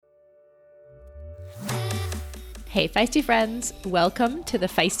Hey, Feisty friends, welcome to the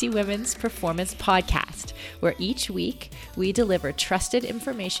Feisty Women's Performance Podcast, where each week we deliver trusted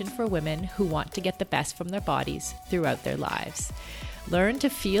information for women who want to get the best from their bodies throughout their lives. Learn to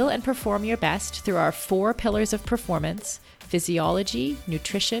feel and perform your best through our 4 pillars of performance: physiology,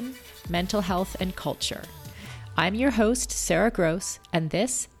 nutrition, mental health, and culture. I'm your host, Sarah Gross, and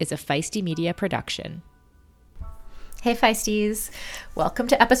this is a Feisty Media production. Hey Feisties, welcome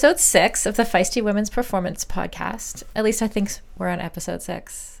to episode 6 of the Feisty Women's Performance Podcast. At least I think we're on episode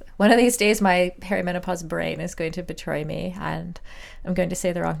 6. One of these days my perimenopause brain is going to betray me and I'm going to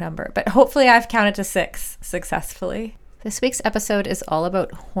say the wrong number, but hopefully I've counted to 6 successfully. This week's episode is all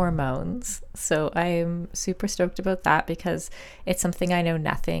about hormones, so I'm super stoked about that because it's something I know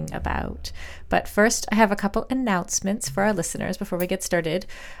nothing about. But first, I have a couple announcements for our listeners before we get started.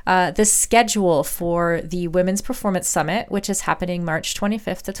 The schedule for the Women's Performance Summit, which is happening March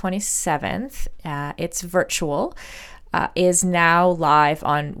 25th to 27th, it's virtual, is now live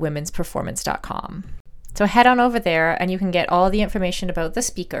on womensperformance.com. So head on over there and you can get all the information about the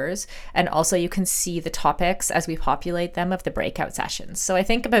speakers, and also you can see the topics as we populate them of the breakout sessions. So I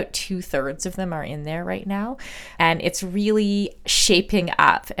think about 2/3 of them are in there right now, and it's really shaping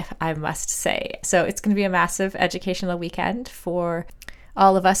up, I must say. So it's going to be a massive educational weekend for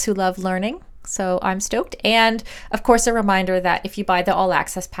all of us who love learning. So I'm stoked. And of course, a reminder that if you buy the all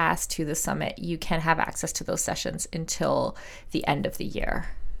access pass to the summit, you can have access to those sessions until the end of the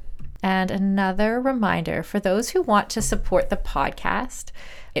year. And another reminder for those who want to support the podcast,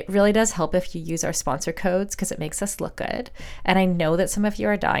 it really does help if you use our sponsor codes because it makes us look good. And I know that some of you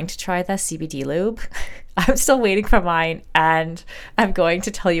are dying to try the CBD lube. I'm still waiting for mine, and I'm going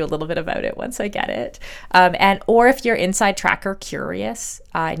to tell you a little bit about it once I get it. Or if you're Inside Tracker curious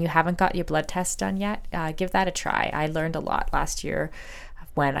and you haven't got your blood test done yet, give that a try. I learned a lot last year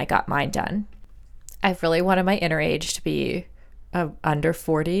when I got mine done. I really wanted my inner age to be under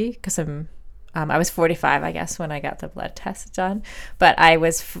 40 because I was 45, I guess, when I got the blood test done, but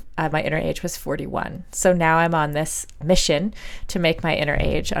my inner age was 41. So now I'm on this mission to make my inner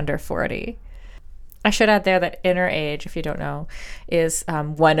age under 40. I should add there that inner age, if you don't know, is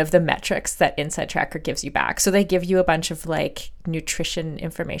one of the metrics that Inside Tracker gives you back. So they give you a bunch of like nutrition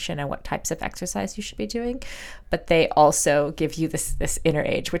information and what types of exercise you should be doing, but they also give you this inner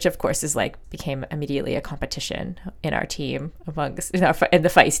age, which of course is became immediately a competition in our team in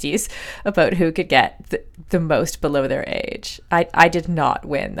the Feisties about who could get the most below their age. I did not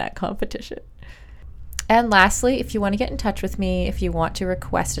win that competition. And lastly, if you want to get in touch with me, if you want to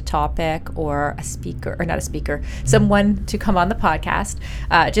request a topic or someone to come on the podcast,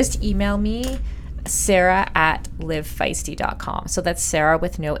 just email me, sarah@livefeisty.com. So that's Sarah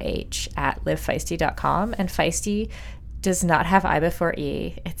with no H at livefeisty.com. And feisty does not have I before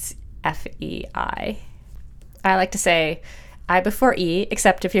E. It's F-E-I. I like to say I before E,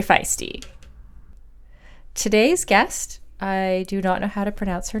 except if you're feisty. Today's guest, I do not know how to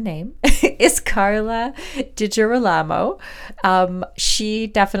pronounce her name, is Carla Digirolamo. She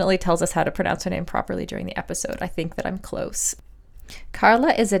definitely tells us how to pronounce her name properly during the episode. I think that I'm close.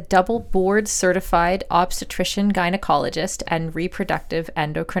 Carla is a double board certified obstetrician gynecologist and reproductive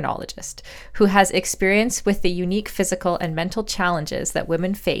endocrinologist who has experience with the unique physical and mental challenges that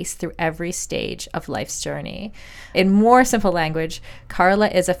women face through every stage of life's journey. In more simple language, Carla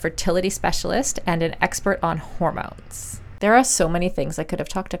is a fertility specialist and an expert on hormones. There are so many things I could have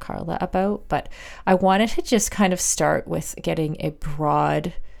talked to Carla about, but I wanted to just kind of start with getting a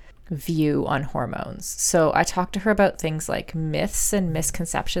broad view on hormones. So I talked to her about things like myths and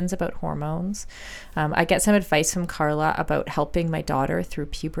misconceptions about hormones. I get some advice from Carla about helping my daughter through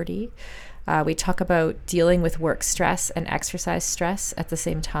puberty. We talk about dealing with work stress and exercise stress at the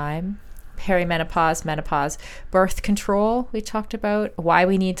same time. Perimenopause, menopause, birth control. We talked about why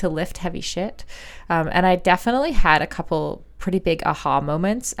we need to lift heavy shit. And I definitely had a couple pretty big aha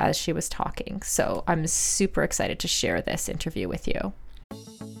moments as she was talking. So I'm super excited to share this interview with you.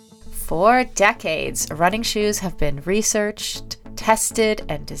 For decades, running shoes have been researched, tested,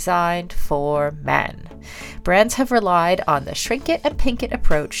 and designed for men. Brands have relied on the shrink it and pink it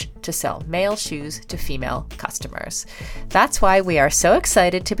approach to sell male shoes to female customers. That's why we are so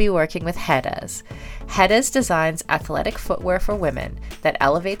excited to be working with Heddas. Heddas designs athletic footwear for women that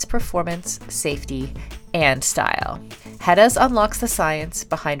elevates performance, safety, and style. Heddas unlocks the science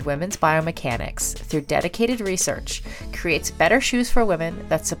behind women's biomechanics through dedicated research, creates better shoes for women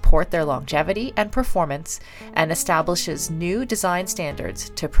that support their longevity and performance, and establishes new design standards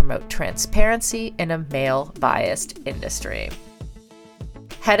to promote transparency in a male-biased industry.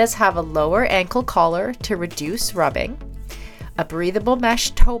 Heddas have a lower ankle collar to reduce rubbing, a breathable mesh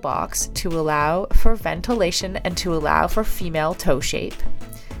toe box to allow for ventilation and to allow for female toe shape,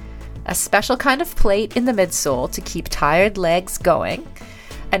 a special kind of plate in the midsole to keep tired legs going,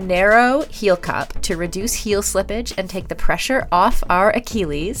 a narrow heel cup to reduce heel slippage and take the pressure off our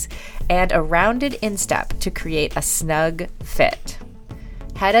Achilles, and a rounded instep to create a snug fit.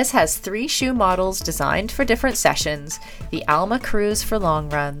 Hedes has 3 shoe models designed for different sessions: the Alma Cruise for long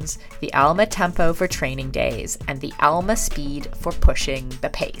runs, the Alma Tempo for training days, and the Alma Speed for pushing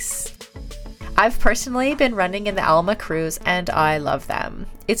the pace. I've personally been running in the Alma Cruise and I love them.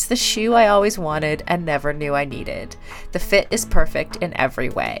 It's the shoe I always wanted and never knew I needed. The fit is perfect in every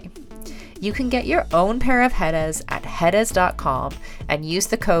way. You can get your own pair of Hedes at hedes.com and use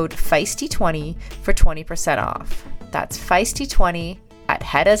the code FEISTY20 for 20% off. That's FEISTY20 at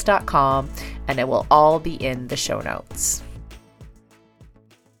hedes.com, and it will all be in the show notes.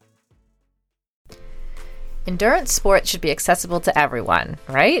 Endurance sports should be accessible to everyone,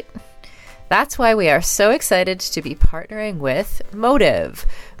 right? That's why we are so excited to be partnering with Motive.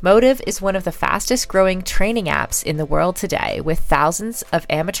 Motive is one of the fastest growing training apps in the world today, with thousands of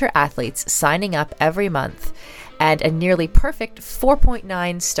amateur athletes signing up every month and a nearly perfect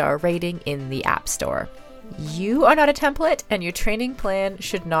 4.9 star rating in the App Store. You are not a template, and your training plan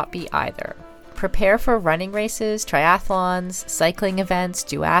should not be either. Prepare for running races, triathlons, cycling events,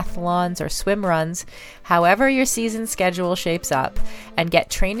 duathlons, or swim runs, however your season schedule shapes up, and get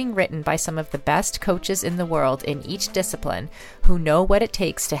training written by some of the best coaches in the world in each discipline who know what it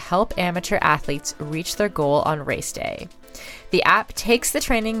takes to help amateur athletes reach their goal on race day. The app takes the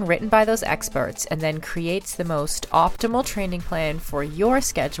training written by those experts and then creates the most optimal training plan for your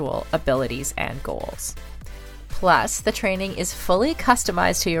schedule, abilities, and goals. Plus, the training is fully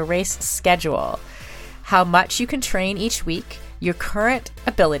customized to your race schedule, how much you can train each week, your current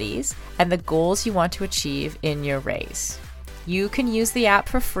abilities, and the goals you want to achieve in your race. You can use the app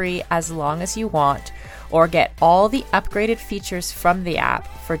for free as long as you want, or get all the upgraded features from the app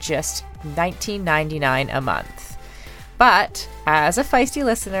for just $19.99 a month. But as a Feisty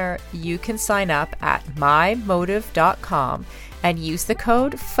listener, you can sign up at mymotive.com and use the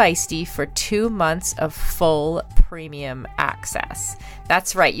code FEISTY for 2 months of full premium access.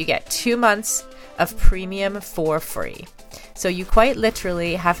 That's right, you get 2 months of premium for free. So you quite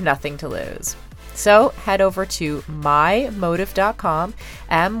literally have nothing to lose. So head over to mymotive.com,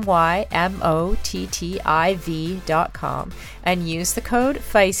 mymotiv.com, and use the code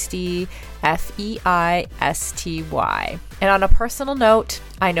FEISTY, FEISTY. And on a personal note,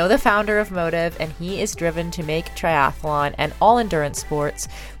 I know the founder of Motive, and he is driven to make triathlon and all endurance sports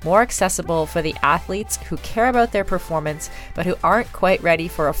more accessible for the athletes who care about their performance but who aren't quite ready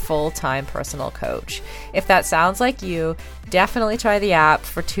for a full-time personal coach. If that sounds like you, definitely try the app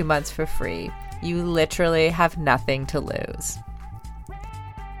for 2 months for free. You literally have nothing to lose.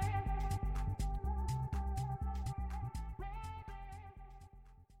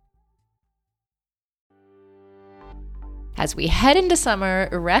 As we head into summer,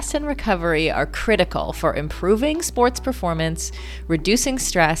 rest and recovery are critical for improving sports performance, reducing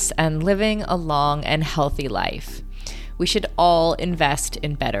stress, and living a long and healthy life. We should all invest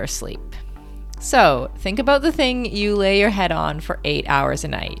in better sleep. So, think about the thing you lay your head on for 8 hours a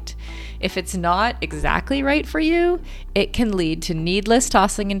night. If it's not exactly right for you, it can lead to needless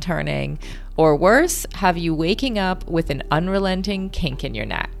tossing and turning, or worse, have you waking up with an unrelenting kink in your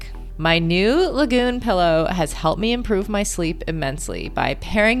neck. My new Lagoon pillow has helped me improve my sleep immensely by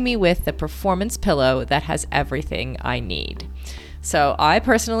pairing me with the performance pillow that has everything I need. So I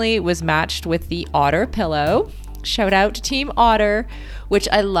personally was matched with the Otter pillow. Shout out to Team Otter, which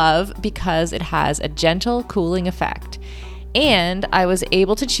I love because it has a gentle cooling effect. And I was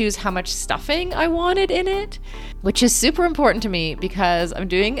able to choose how much stuffing I wanted in it, which is super important to me because I'm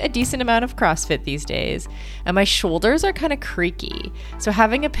doing a decent amount of CrossFit these days and my shoulders are kind of creaky. So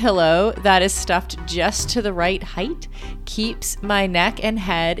having a pillow that is stuffed just to the right height keeps my neck and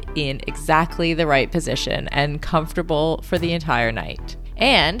head in exactly the right position and comfortable for the entire night.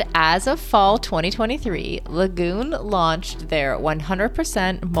 And as of fall 2023, Lagoon launched their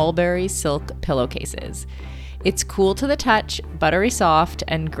 100% mulberry silk pillowcases. It's cool to the touch, buttery soft,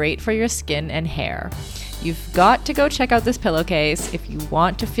 and great for your skin and hair. You've got to go check out this pillowcase if you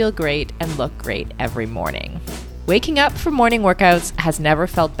want to feel great and look great every morning. Waking up for morning workouts has never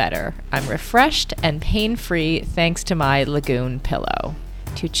felt better. I'm refreshed and pain-free thanks to my Lagoon pillow.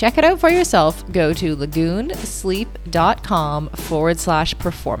 To check it out for yourself, go to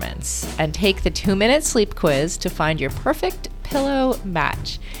lagoonsleep.com/performance and take the 2-minute sleep quiz to find your perfect pillow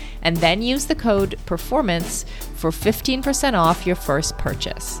match. and then use the code PERFORMANCE for 15% off your first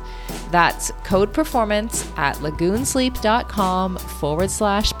purchase. That's code PERFORMANCE at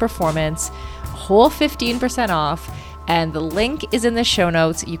lagoonsleep.com/performance, whole 15% off, and the link is in the show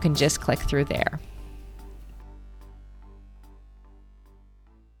notes. You can just click through there.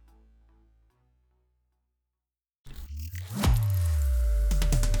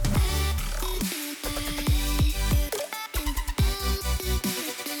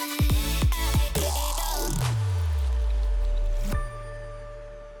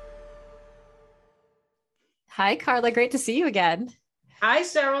 Hi, Carla. Great to see you again. Hi,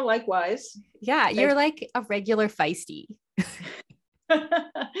 Sarah. Likewise. Yeah, you're like a regular feisty.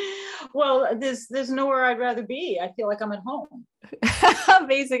 Well, there's nowhere I'd rather be. I feel like I'm at home.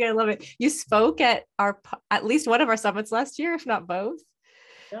 Amazing. I love it. You spoke at at least one of our summits last year, if not both.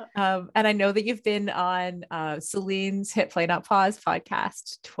 Yeah. And I know that you've been on Celine's Hit Play Not Pause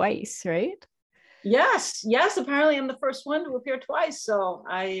podcast twice, right? Yes. Apparently, I'm the first one to appear twice. So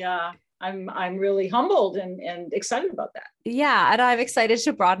I'm really humbled and excited about that. Yeah. And I'm excited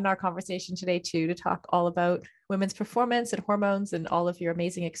to broaden our conversation today too, to talk all about women's performance and hormones and all of your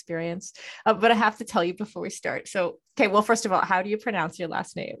amazing experience. But I have to tell you before we start. So, okay, well, first of all, how do you pronounce your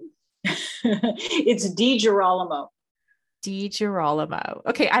last name? It's Digirolamo. Digirolamo.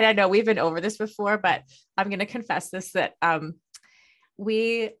 Okay. I know we've been over this before, but I'm going to confess this, that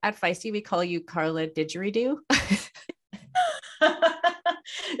we at Feisty, we call you Carla Didgeridoo.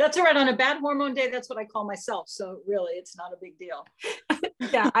 That's all right. On a bad hormone day, that's what I call myself. So really, it's not a big deal.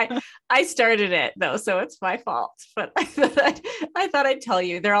 Yeah, I started it though, so it's my fault. But I thought I'd tell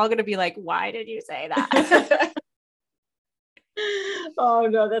you. They're all going to be like, "Why did you say that?" Oh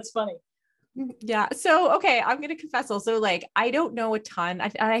no, that's funny. Yeah. So okay, I'm going to confess also. Like, I don't know a ton.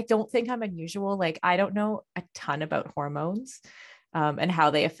 I don't think I'm unusual. Like, I don't know a ton about hormones, and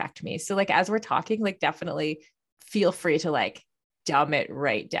how they affect me. So like, as we're talking, like, definitely feel free to like dumb it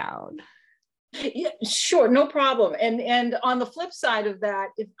right down. Yeah, sure, no problem. And on the flip side of that,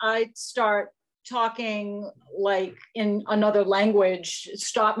 if I start talking like in another language,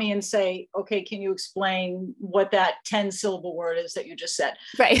 stop me and say, okay, can you explain what that 10-syllable word is that you just said?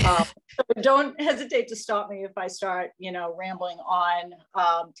 Right. So don't hesitate to stop me if I start, rambling on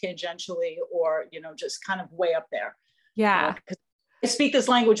tangentially or, just kind of way up there. Yeah. I speak this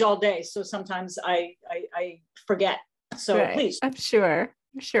language all day, so sometimes I forget. So right. Please. I'm sure.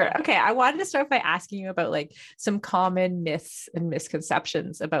 Okay. I wanted to start by asking you about like some common myths and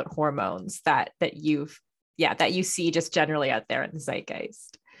misconceptions about hormones that you see just generally out there in the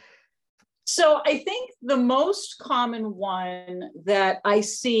zeitgeist. So I think the most common one that I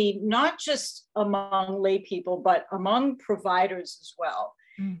see, not just among lay people, but among providers as well,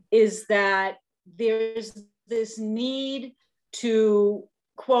 is that there's this need to,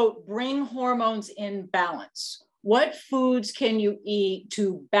 quote, bring hormones in balance. What foods can you eat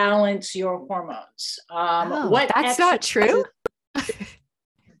to balance your hormones? That's not true.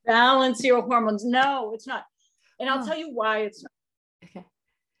 Balance your hormones. No, it's not. And I'll tell you why it's not. Okay.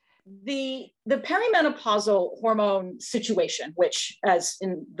 The perimenopausal hormone situation, which as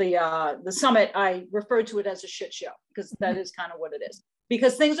in the summit, I referred to it as a shit show, because that is kind of what it is.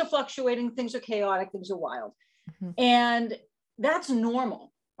 Because things are fluctuating, things are chaotic, things are wild. And that's normal.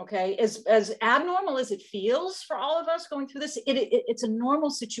 Okay, as abnormal as it feels for all of us going through this, it's a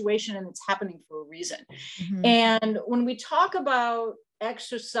normal situation and it's happening for a reason. And when we talk about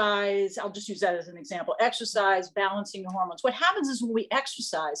exercise, I'll just use that as an example, exercise, balancing the hormones. What happens is when we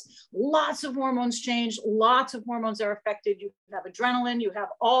exercise, lots of hormones change, lots of hormones are affected. You have adrenaline, you have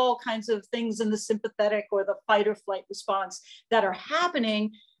all kinds of things in the sympathetic or the fight or flight response that are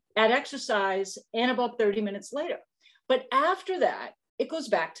happening at exercise and about 30 minutes later. But after that, it goes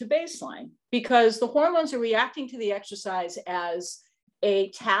back to baseline because the hormones are reacting to the exercise as a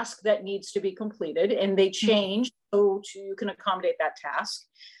task that needs to be completed, and they change so you can accommodate that task.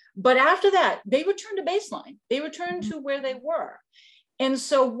 But after that, they return to baseline. They return to where they were. And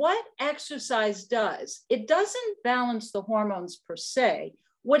so what exercise does, it doesn't balance the hormones per se.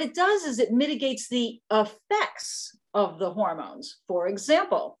 What it does is it mitigates the effects of the hormones. For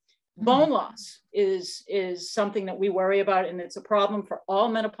example, bone loss is something that we worry about, and it's a problem for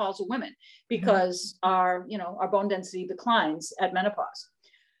all menopausal women because our bone density declines at menopause.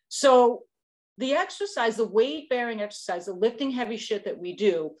 So the exercise, the weight-bearing exercise, the lifting heavy shit that we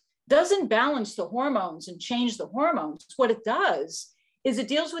do doesn't balance the hormones and change the hormones. What it does is it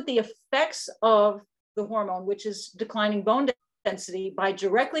deals with the effects of the hormone, which is declining bone density, by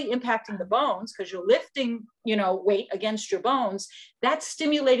directly impacting the bones, because you're lifting, weight against your bones. That's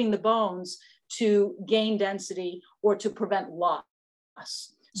stimulating the bones to gain density or to prevent loss.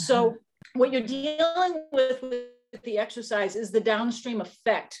 So what you're dealing with the exercise is the downstream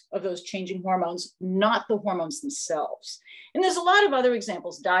effect of those changing hormones, not the hormones themselves. And there's a lot of other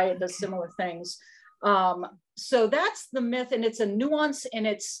examples. Diet does similar things. So that's the myth, and it's a nuance, and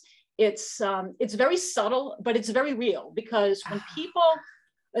it's very subtle, but it's very real, because when people,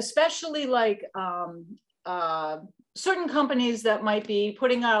 especially like certain companies that might be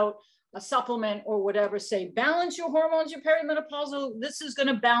putting out a supplement or whatever, say balance your hormones, your perimenopausal, this is going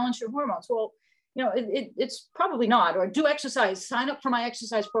to balance your hormones. Well, you know, it's probably not. Or do exercise, sign up for my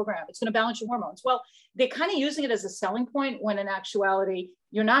exercise program, it's going to balance your hormones. Well, they're kind of using it as a selling point, when in actuality,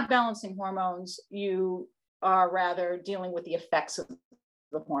 you're not balancing hormones. You are rather dealing with the effects of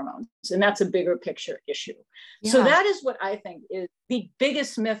the hormones. And that's a bigger picture issue. Yeah. So that is what I think is the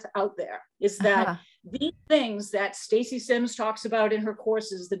biggest myth out there, is that these things that Stacey Sims talks about in her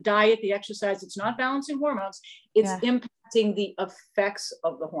courses, the diet, the exercise, it's not balancing hormones, it's impacting the effects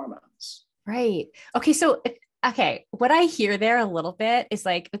of the hormones. Right. Okay. So, what I hear there a little bit is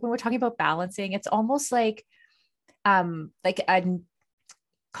like when we're talking about balancing, it's almost like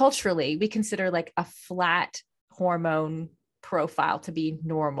culturally, we consider like a flat hormone profile to be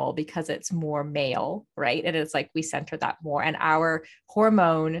normal because it's more male, right? And it's like we center that more. And our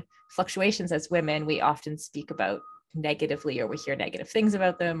hormone fluctuations as women, we often speak about negatively, or we hear negative things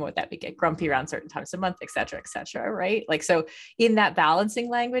about them, or that we get grumpy around certain times of month, et cetera, right? Like, so in that balancing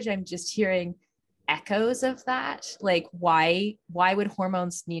language, I'm just hearing echoes of that. Like, why would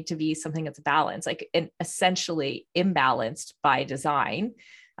hormones need to be something that's balanced, like, and essentially imbalanced by design?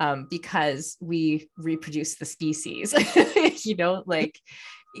 Because we reproduce the species, you know, like,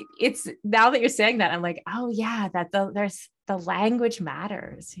 it's, now that you're saying that, I'm like, oh yeah, there's the language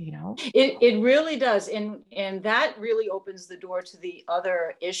matters, you know? It really does. And that really opens the door to the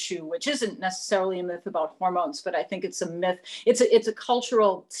other issue, which isn't necessarily a myth about hormones, but I think it's a myth. It's a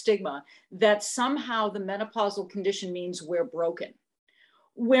cultural stigma that somehow the menopausal condition means we're broken.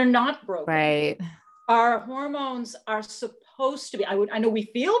 We're not broken. Right. Our hormones are supposed to be, I know we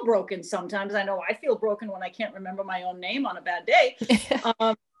feel broken sometimes. I know I feel broken when I can't remember my own name on a bad day.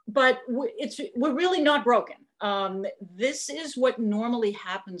 But we're really not broken. This is what normally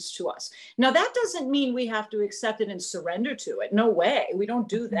happens to us. Now, that doesn't mean we have to accept it and surrender to it. No way. We don't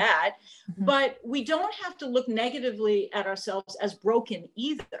do that. But we don't have to look negatively at ourselves as broken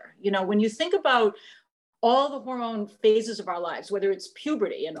either. You know, when you think about all the hormone phases of our lives, whether it's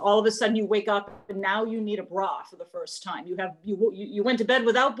puberty and all of a sudden you wake up and now you need a bra for the first time. You went to bed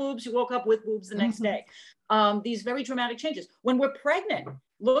without boobs, you woke up with boobs the next day. These very dramatic changes. When we're pregnant,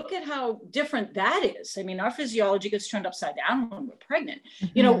 look at how different that is. I mean, our physiology gets turned upside down when we're pregnant.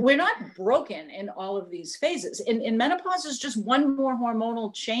 You know, we're not broken in all of these phases. And menopause is just one more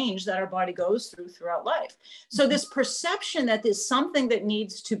hormonal change that our body goes through throughout life. So this perception that there's something that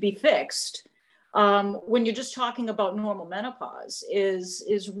needs to be fixed, when you're just talking about normal menopause,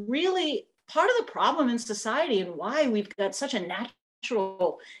 is really part of the problem in society, and why we've got such a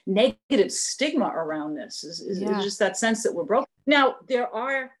natural negative stigma around this is just that sense that we're broken. Now, there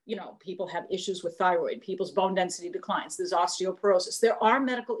are, you know, people have issues with thyroid, people's bone density declines, there's osteoporosis, there are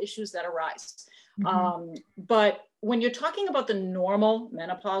medical issues that arise. But when you're talking about the normal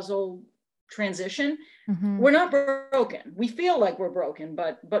menopausal transition, we're not broken. We feel like we're broken,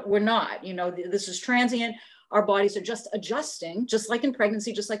 but we're not. You know, this is transient. Our bodies are just adjusting, just like in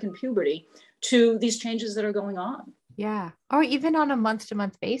pregnancy, just like in puberty, to these changes that are going on. Yeah. Or even on a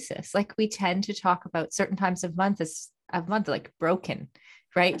month-to-month basis. Like, we tend to talk about certain times of month like broken,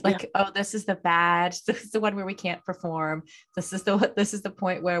 right? Like, oh, this is the bad, this is the one where we can't perform. This is the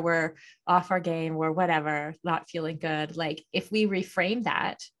point where we're off our game, or whatever, not feeling good. Like, if we reframe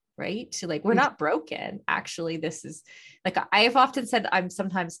that, right, to like, we're not broken. Actually, this is, like, I have often said,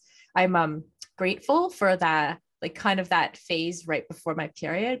 I'm grateful for that, like, kind of that phase right before my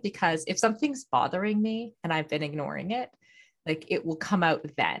period, because if something's bothering me and I've been ignoring it, like, it will come out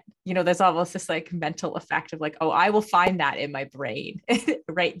then. You know, there's almost this like mental effect of like, oh, I will find that in my brain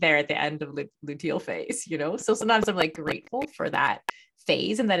right there at the end of luteal phase, you know? So sometimes I'm like grateful for that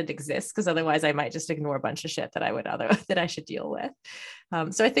phase and that it exists, because otherwise I might just ignore a bunch of shit that I should deal with.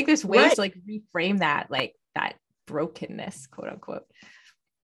 So I think there's ways to like reframe that, like that brokenness, quote unquote.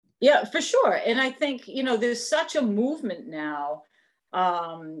 Yeah, for sure. And I think, you know, there's such a movement now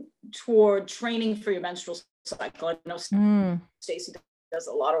toward training for your menstrual cycle. I know Stacey does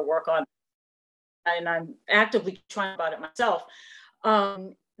a lot of work on, and I'm actively trying about it myself,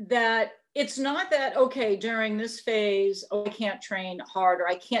 that it's not that, okay, during this phase, oh, I can't train hard, or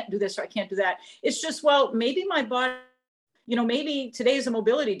I can't do this, or I can't do that. It's just, well, maybe my body, maybe today is a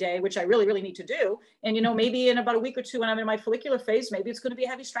mobility day, which I really, really need to do. And, maybe in about a week or two, when I'm in my follicular phase, maybe it's going to be a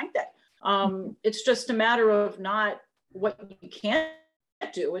heavy strength day. It's just a matter of not what you can't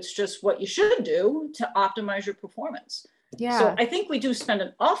do. It's just what you should do to optimize your performance. Yeah. So I think we do spend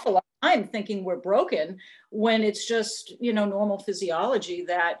an awful lot of time thinking we're broken when it's just, normal physiology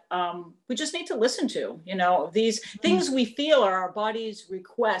that we just need to listen to. These things we feel are our body's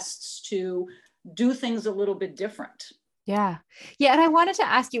requests to do things a little bit different. Yeah. Yeah. And I wanted to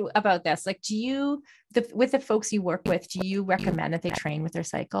ask you about this. Like, with the folks you work with, do you recommend that they train with their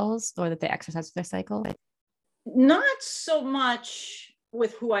cycles or that they exercise with their cycle? Not so much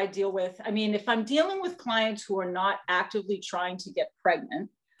with who I deal with. I mean, if I'm dealing with clients who are not actively trying to get pregnant,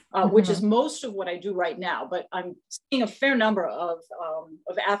 which is most of what I do right now, but I'm seeing a fair number of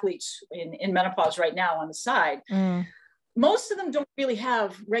athletes in menopause right now on the side. Most of them don't really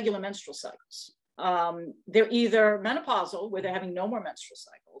have regular menstrual cycles. They're either menopausal, where they're having no more menstrual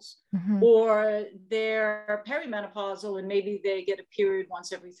cycles, or they're perimenopausal and maybe they get a period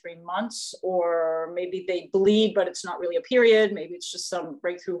once every 3 months, or maybe they bleed, but it's not really a period. Maybe it's just some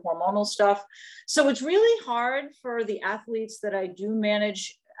breakthrough hormonal stuff. So it's really hard for the athletes that I do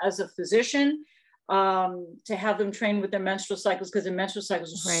manage as a physician to have them train with their menstrual cycles, because their menstrual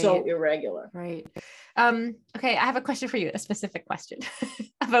cycles are so irregular. Right. Okay. I have a question for you, a specific question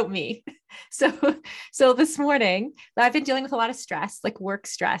about me. So this morning I've been dealing with a lot of stress, like work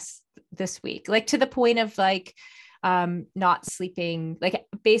stress this week, like to the point of like, not sleeping, like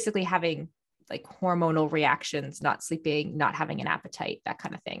basically having like hormonal reactions, not sleeping, not having an appetite, that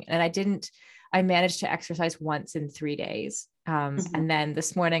kind of thing. And I managed to exercise once in 3 days. And then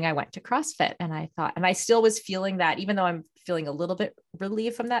this morning I went to CrossFit and I still was feeling that, even though I'm feeling a little bit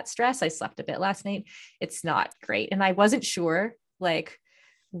relieved from that stress, I slept a bit last night. It's not great. And I wasn't sure like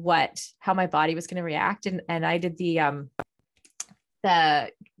how my body was going to react. And I did the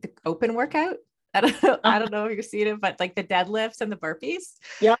open workout. I don't know if you've seen it, but like the deadlifts and the burpees.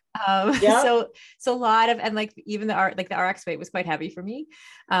 Yeah. So a lot of, and like even the RX weight was quite heavy for me.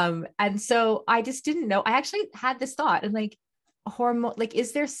 And so I just didn't know. I actually had this thought and like hormone, like,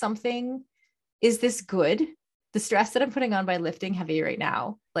 is this good? The stress that I'm putting on by lifting heavy right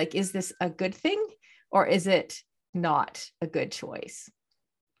now, like, is this a good thing or is it not a good choice?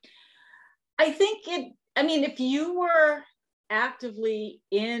 I think if you were actively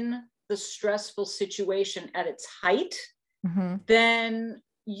in the stressful situation at its height, then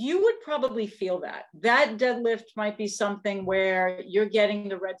you would probably feel that deadlift might be something where you're getting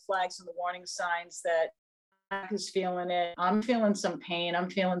the red flags and the warning signs that back is feeling it. I'm feeling some pain. I'm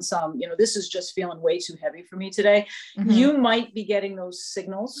feeling some, this is just feeling way too heavy for me today. You might be getting those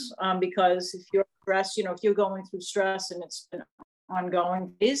signals because if you're stressed, if you're going through stress and it's an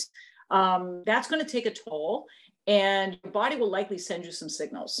ongoing phase, that's going to take a toll. And your body will likely send you some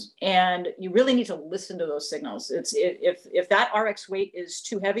signals, and you really need to listen to those signals. If that RX weight is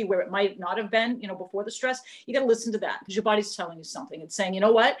too heavy where it might not have been, before the stress, you got to listen to that because your body's telling you something. It's saying, you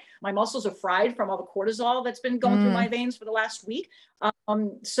know what, my muscles are fried from all the cortisol that's been going through my veins for the last week.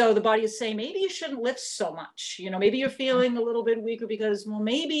 So the body is saying, maybe you shouldn't lift so much. Maybe you're feeling a little bit weaker because, well,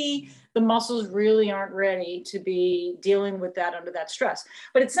 maybe the muscles really aren't ready to be dealing with that under that stress.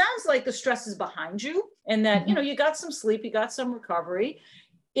 But it sounds like the stress is behind you and that, you got some sleep, you got some recovery.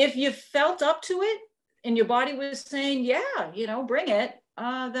 If you felt up to it and your body was saying, yeah, bring it,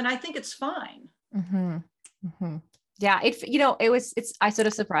 then I think it's fine. Yeah. I sort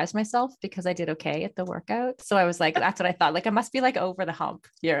of surprised myself because I did okay at the workout. So I was like, that's what I thought. Like, I must be like over the hump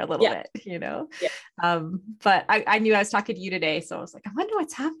here a little bit, Yeah. But I knew I was talking to you today. So I was like, I wonder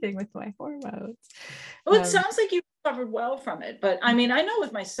what's happening with my hormones. Well, it sounds like you recovered well from it, but I mean, I know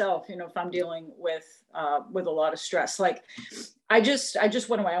with myself, if I'm dealing with a lot of stress, like I just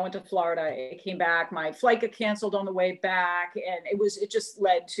went away. I went to Florida. I came back. My flight got canceled on the way back, and it just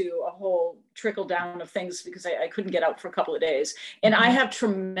led to a whole trickle down of things because I couldn't get out for a couple of days, and I have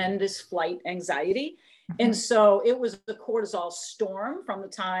tremendous flight anxiety. And so it was the cortisol storm from the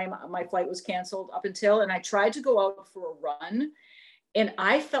time my flight was canceled up until, and I tried to go out for a run. And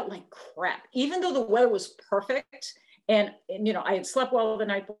I felt like crap, even though the weather was perfect. And I had slept well the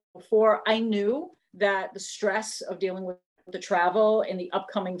night before. I knew that the stress of dealing with the travel and the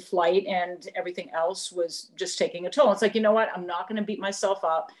upcoming flight and everything else was just taking a toll. It's like, you know what? I'm not going to beat myself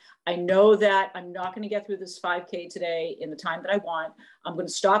up. I know that I'm not going to get through this 5K today in the time that I want. I'm going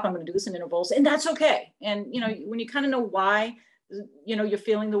to stop. I'm going to do this in intervals, and that's okay. And, when you kind of know why, you're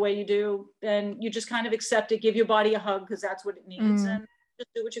feeling the way you do, then you just kind of accept it, give your body a hug because that's what it needs, and just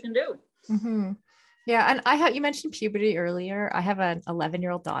do what you can do. Yeah. And you mentioned puberty earlier. I have an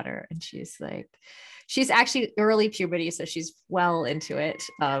 11-year-old daughter, and she's she's actually early puberty, so she's well into it.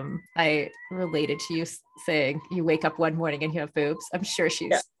 I related to you saying you wake up one morning and you have boobs. I'm sure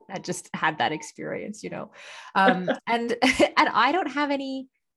she's had just had that experience, and and I don't have any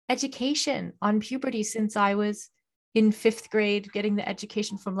education on puberty since I was in 5th grade, getting the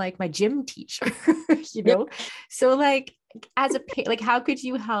education from like my gym teacher, So like, as a like, how could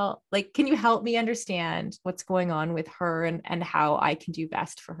you help? Like, can you help me understand what's going on with her and how I can do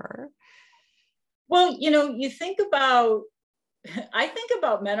best for her? Well, I think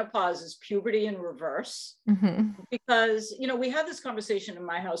about menopause as puberty in reverse, because, we have this conversation in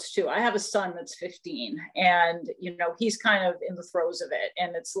my house too. I have a son that's 15 and, he's kind of in the throes of it.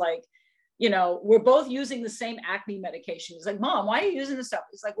 And it's like, we're both using the same acne medication. He's like, Mom, why are you using this stuff?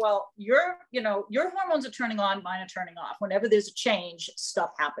 It's like, well, your hormones are turning on, mine are turning off. Whenever there's a change, stuff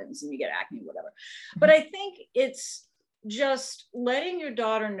happens and you get acne, whatever. But I think it's just letting your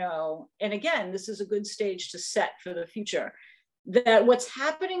daughter know, and again, this is a good stage to set for the future, that what's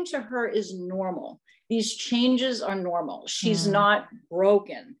happening to her is normal. These changes are normal. She's not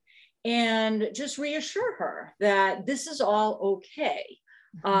broken. And just reassure her that this is all okay.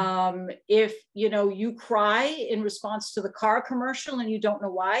 If you cry in response to the car commercial and you don't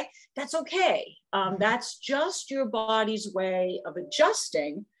know why, that's okay. That's just your body's way of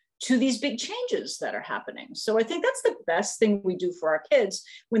adjusting to these big changes that are happening. So I think that's the best thing we do for our kids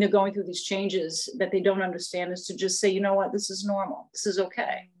when they're going through these changes that they don't understand, is to just say, you know what, this is normal. This is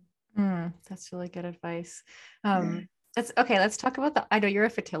okay. That's really good advice. That's okay. Let's talk about I know you're a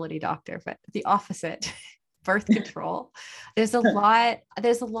fertility doctor, but the opposite, birth control. I see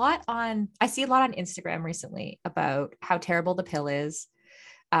a lot on Instagram recently about how terrible the pill is.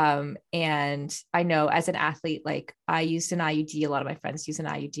 And I know as an athlete, like I used an IUD, a lot of my friends use an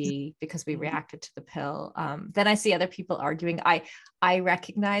IUD because we reacted to the pill. Then I see other people arguing. I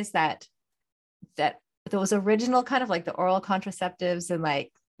recognize that those original kind of like the oral contraceptives and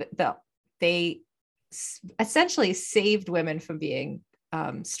like they essentially saved women from being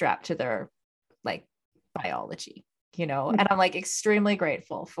strapped to their like biology, and I'm like extremely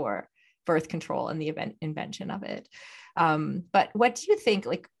grateful for birth control and the invention of it. But what do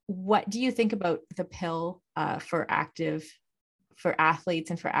you think about the pill for athletes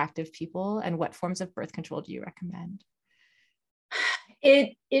and for active people, and what forms of birth control do you recommend?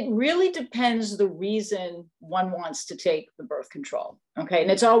 It really depends the reason one wants to take the birth control. Okay.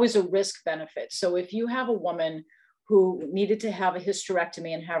 And it's always a risk benefit. So if you have a woman who needed to have a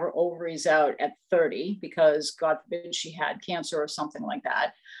hysterectomy and have her ovaries out at 30 because God forbid she had cancer or something like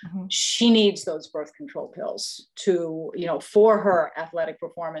that, she needs those birth control pills to, for her athletic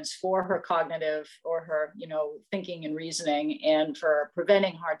performance, for her cognitive or her, thinking and reasoning, and for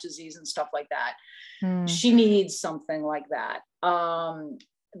preventing heart disease and stuff like that. She needs something like that.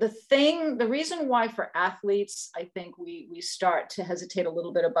 The reason why for athletes, I think we start to hesitate a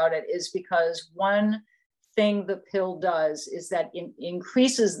little bit about it is because one thing the pill does is that it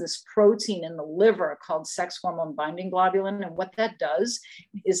increases this protein in the liver called sex hormone binding globulin. And what that does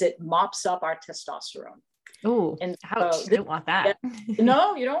is it mops up our testosterone. Oh, and ouch, I don't want that.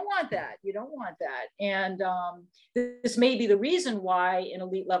 No, you don't want that. You don't want that. And this may be the reason why in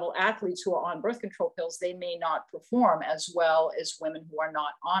elite level athletes who are on birth control pills, they may not perform as well as women who are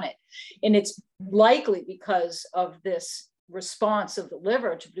not on it. And it's likely because of this response of the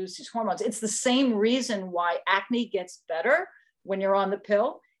liver to produce these hormones. It's the same reason why acne gets better when you're on the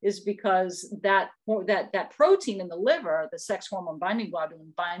pill, is because that protein in the liver, the sex hormone binding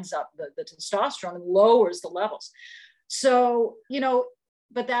globulin, binds up the testosterone and lowers the levels. So,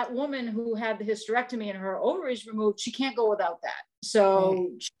 but that woman who had the hysterectomy and her ovaries removed, she can't go without that. So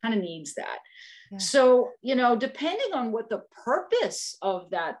she kind of needs that. Yeah. So, depending on what the purpose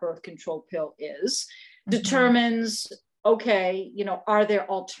of that birth control pill is, determines, okay, are there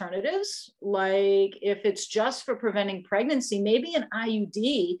alternatives? Like if it's just for preventing pregnancy, maybe an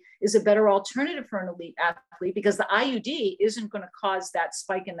IUD is a better alternative for an elite athlete, because the IUD isn't going to cause that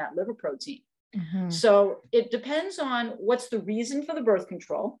spike in that liver protein. So it depends on what's the reason for the birth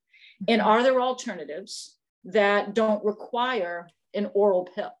control, and are there alternatives that don't require an oral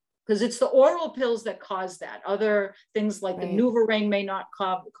pill? Because it's the oral pills that cause that. Other things like the NuvaRing may not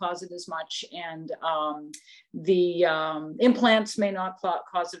cause it as much, and the implants may not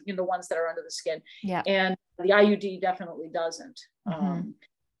cause it, the ones that are under the skin. Yeah. And the IUD definitely doesn't.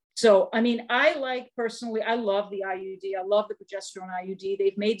 So, I mean, I love the IUD. I love the progesterone IUD.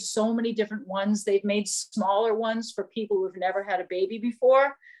 They've made so many different ones. They've made smaller ones for people who've never had a baby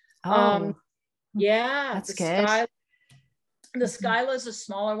before. Yeah. That's good. The Skyla is a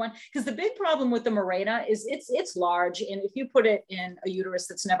smaller one, because the big problem with the Mirena is it's large, and if you put it in a uterus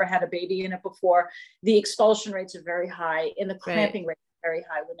that's never had a baby in it before, the expulsion rates are very high and the cramping rates are very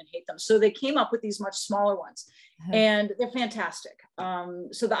high. Women hate them, so they came up with these much smaller ones, and they're fantastic.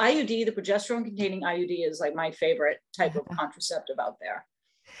 So the IUD, the progesterone containing IUD, is like my favorite type of contraceptive out there.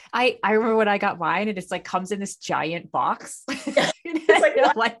 I remember when I got mine, and it's like comes in this giant box. It's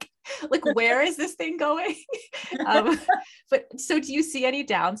like where is this thing going? But so do you see any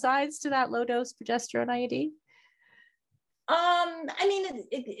downsides to that low dose progesterone IUD? I mean,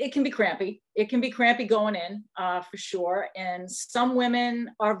 it can be crampy. It can be crampy going in, for sure. And some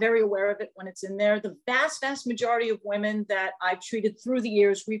women are very aware of it when it's in there. The vast majority of women that I've treated through the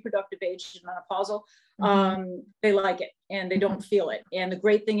years, reproductive age and menopausal, they like it and they don't feel it. And the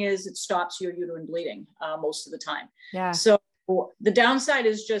great thing is it stops your uterine bleeding most of the time. Yeah. So the downside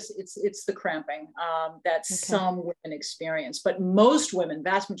is just it's the cramping that some women experience, but most women,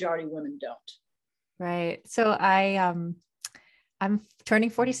 vast majority of women don't. Right. So I'm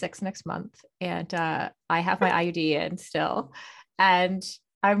turning 46 next month, and I have my IUD in still, and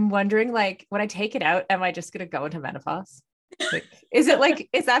I'm wondering, like, when I take it out, am I just going to go into menopause? Like, is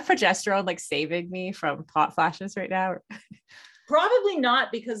that progesterone like saving me from hot flashes right now? Probably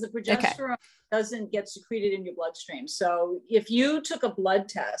not, because the progesterone doesn't get secreted in your bloodstream. So if you took a blood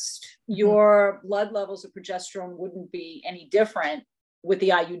test, your blood levels of progesterone wouldn't be any different with the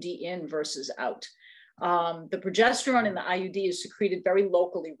IUD in versus out. The progesterone in the IUD is secreted very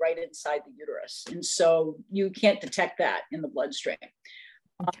locally right inside the uterus. And so you can't detect that in the bloodstream.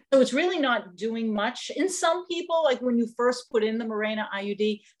 So it's really not doing much. In some people, like when you first put in the Mirena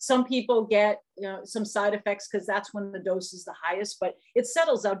IUD, some people get some side effects because that's when the dose is the highest, but it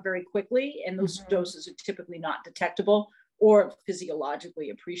settles out very quickly, and those doses are typically not detectable or physiologically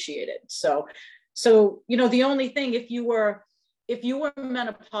appreciated. So the only thing, if you were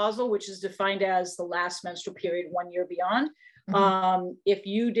menopausal, which is defined as the last menstrual period 1 year beyond, if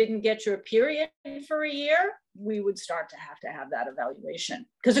you didn't get your period for a year, we would start to have that evaluation,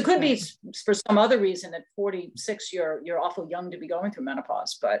 because it could be for some other reason. At 46, you're awful young to be going through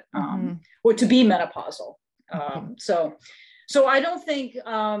menopause, but or to be menopausal. So I don't think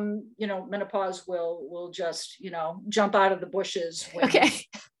menopause will just jump out of the bushes when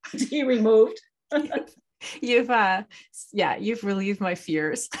be removed. You've relieved my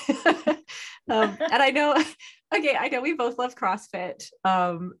fears. And I know we both love CrossFit,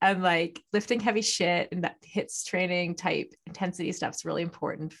 and like lifting heavy shit and that HIIT training type intensity stuff is really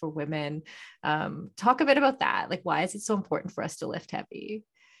important for women. Talk a bit about that. Like, why is it so important for us to lift heavy?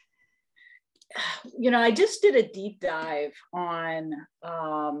 I just did a deep dive on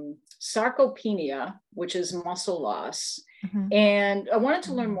sarcopenia, which is muscle loss. And I wanted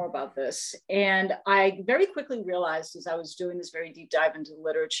to learn more about this. And I very quickly realized, as I was doing this very deep dive into the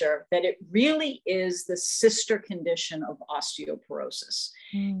literature, that it really is the sister condition of osteoporosis.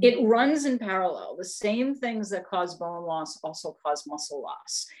 It runs in parallel. The same things that cause bone loss also cause muscle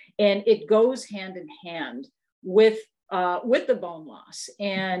loss. And it goes hand in hand with the bone loss,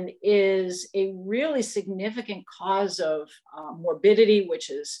 and is a really significant cause of morbidity,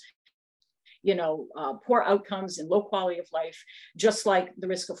 which is poor outcomes and low quality of life, just like the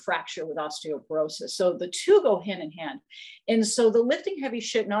risk of fracture with osteoporosis. So the two go hand in hand. And so the lifting heavy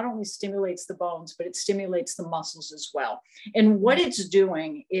shit not only stimulates the bones, but it stimulates the muscles as well. And what it's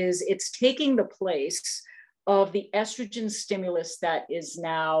doing is it's taking the place of the estrogen stimulus that is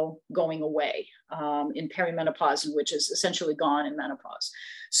now going away in perimenopause, which is essentially gone in menopause.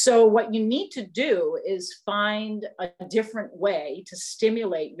 So what you need to do is find a different way to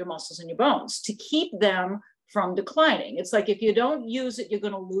stimulate your muscles and your bones to keep them from declining. It's like, if you don't use it, you're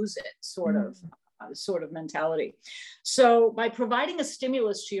going to lose it, sort of mentality. So by providing a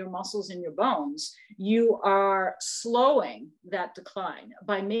stimulus to your muscles and your bones, you are slowing that decline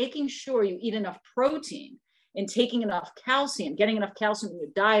by making sure you eat enough protein and taking enough calcium, getting enough calcium in your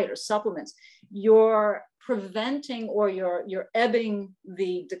diet or supplements. You're preventing, or you're ebbing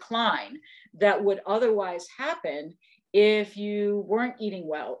the decline that would otherwise happen if you weren't eating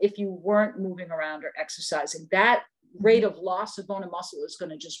well, if you weren't moving around or exercising. That rate of loss of bone and muscle is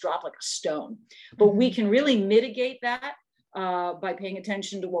going to just drop like a stone. But we can really mitigate that by paying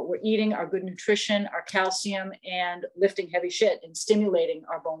attention to what we're eating, our good nutrition, our calcium, and lifting heavy shit and stimulating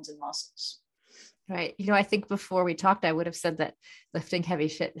our bones and muscles. Right. I think before we talked, I would have said that lifting heavy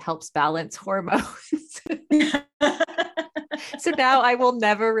shit helps balance hormones. So now I will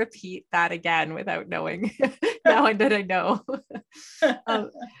never repeat that again without knowing. Now that I know.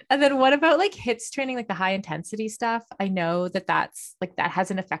 And then what about like HIIT training, like the high intensity stuff? I know that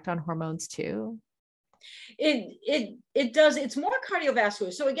has an effect on hormones too. It does. It's more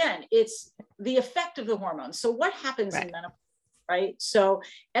cardiovascular. So again, it's the effect of the hormones. So what happens in menopause, right? So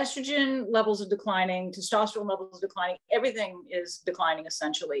estrogen levels are declining, testosterone levels are declining, everything is declining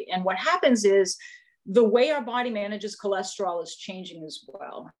essentially. And what happens is the way our body manages cholesterol is changing as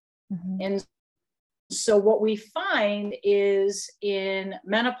well. And so what we find is in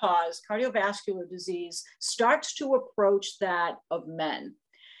menopause, cardiovascular disease starts to approach that of men.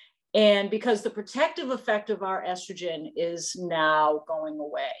 And because the protective effect of our estrogen is now going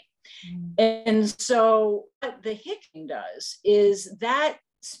away. And so what the HIT does is that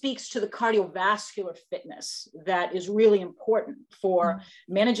speaks to the cardiovascular fitness that is really important for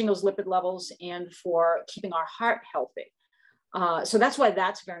managing those lipid levels and for keeping our heart healthy. So that's why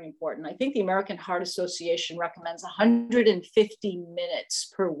that's very important. I think the American Heart Association recommends 150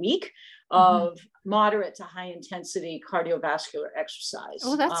 minutes per week of moderate to high intensity cardiovascular exercise.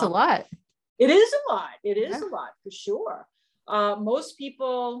 Oh, that's a lot. It is a lot. It is a lot for sure. Most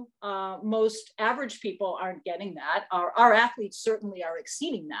people, most average people aren't getting that. Our athletes certainly are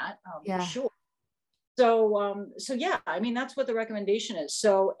exceeding that for sure. So yeah, I mean, that's what the recommendation is.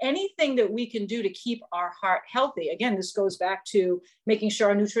 So anything that we can do to keep our heart healthy, again, this goes back to making sure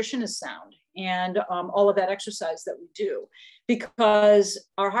our nutrition is sound and all of that exercise that we do, because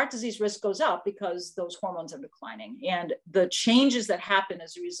our heart disease risk goes up because those hormones are declining, and the changes that happen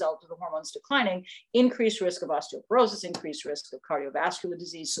as a result of the hormones declining increase risk of osteoporosis, increase risk of cardiovascular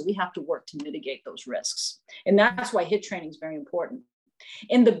disease. So we have to work to mitigate those risks. And that's why HIIT training is very important.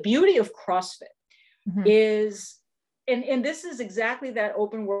 And the beauty of CrossFit is, and this is exactly that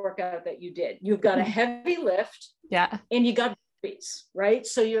open workout that you did. You've got a heavy lift, and you got burpees, right?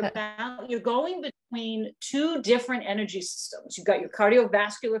 So you're going between two different energy systems. You've got your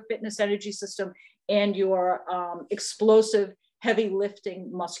cardiovascular fitness energy system and your explosive heavy lifting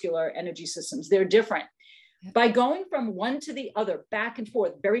muscular energy systems. They're different. By going from one to the other, back and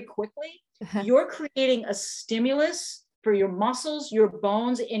forth very quickly, you're creating a stimulus for your muscles, your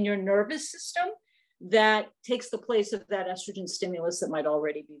bones, and your nervous system that takes the place of that estrogen stimulus that might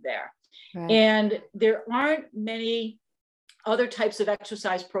already be there. And there aren't many other types of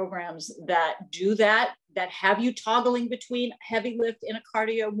exercise programs that do that, that have you toggling between heavy lift and a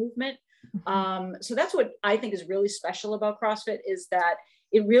cardio movement. So that's what I think is really special about CrossFit, is that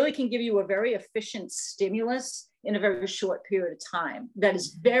it really can give you a very efficient stimulus in a very short period of time that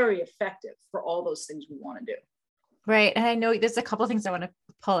is very effective for all those things we want to do. Right. And I know there's a couple of things I want to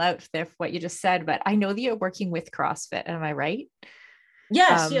pull out there for what you just said, but I know that you're working with CrossFit. Am I right?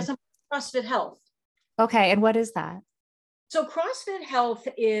 Yes. Yes. I'm CrossFit Health. Okay. And what is that? So CrossFit Health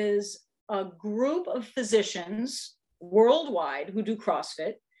is a group of physicians worldwide who do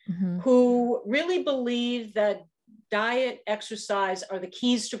CrossFit, who really believe that diet, exercise are the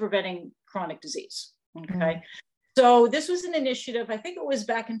keys to preventing chronic disease. Okay. So this was an initiative, I think it was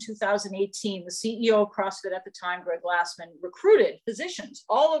back in 2018, the CEO of CrossFit at the time, Greg Glassman, recruited physicians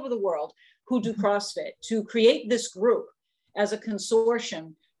all over the world who do CrossFit to create this group as a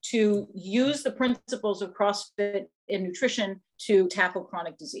consortium to use the principles of CrossFit in nutrition to tackle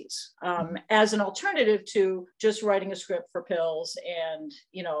chronic disease as an alternative to just writing a script for pills and,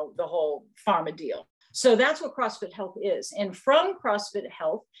 you know, the whole pharma deal. So that's what CrossFit Health is. And from CrossFit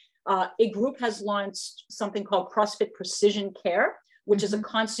Health, a group has launched something called CrossFit Precision Care, which is a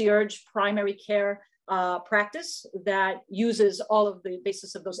concierge primary care practice that uses all of the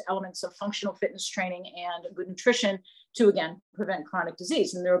basis of those elements of functional fitness training and good nutrition to, again, prevent chronic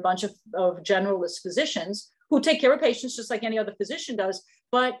disease. And there are a bunch of generalist physicians who take care of patients just like any other physician does,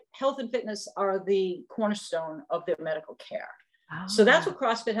 but health and fitness are the cornerstone of their medical care. So that's what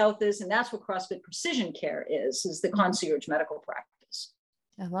CrossFit Health is, and that's what CrossFit Precision Care is the concierge medical practice.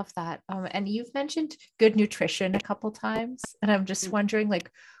 I love that. And you've mentioned good nutrition a couple times, and I'm just wondering,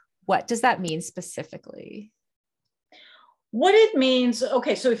 like, what does that mean specifically? What it means,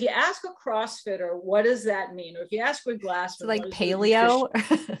 okay, so if you ask a CrossFitter, what does that mean? Or if you ask Greg Glassman, so like paleo?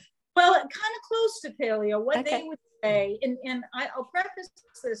 Well, kind of close to paleo, what they would say, and I'll preface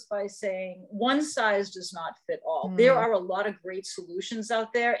this by saying one size does not fit all. There are a lot of great solutions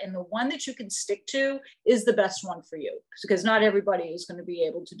out there, and the one that you can stick to is the best one for you, because not everybody is going to be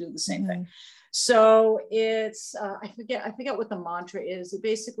able to do the same thing. So it's, I forget what the mantra is. It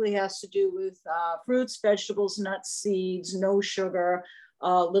basically has to do with fruits, vegetables, nuts, seeds, no sugar,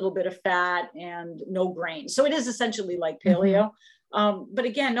 a little bit of fat, and no grain. So it is essentially like paleo. But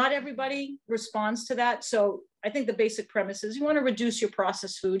again, not everybody responds to that. So I think the basic premise is you want to reduce your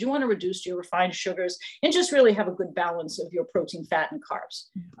processed food, you want to reduce your refined sugars, and just really have a good balance of your protein, fat, and carbs.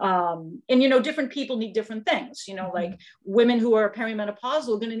 And, you know, different people need different things. You know, like women who are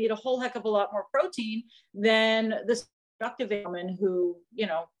perimenopausal are going to need a whole heck of a lot more protein than the productive woman who, you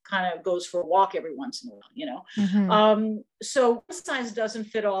know, kind of goes for a walk every once in a while, you know. So one size doesn't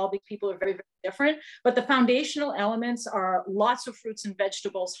fit all because people are very, very different, but the foundational elements are lots of fruits and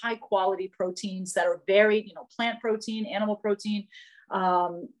vegetables, high quality proteins that are varied, you know, plant protein, animal protein,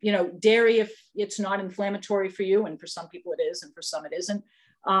 you know, dairy if it's not inflammatory for you, and for some people it is, and for some it isn't.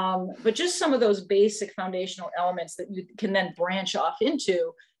 But just some of those basic foundational elements that you can then branch off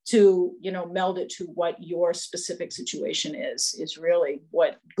into to, you know, meld it to what your specific situation is really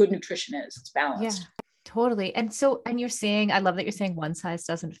what good nutrition is. It's balanced. Yeah, totally. And so, and you're saying, I love that you're saying one size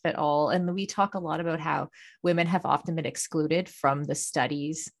doesn't fit all. And we talk a lot about how women have often been excluded from the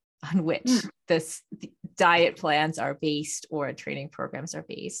studies on which the diet plans are based or training programs are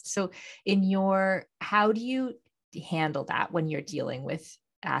based. So how do you handle that when you're dealing with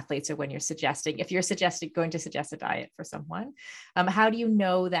athletes, or when you're if you're going to suggest a diet for someone, how do you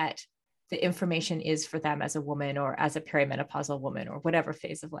know that the information is for them as a woman or as a perimenopausal woman or whatever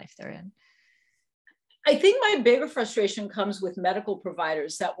phase of life they're in? I think my bigger frustration comes with medical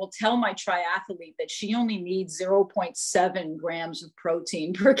providers that will tell my triathlete that she only needs 0.7 grams of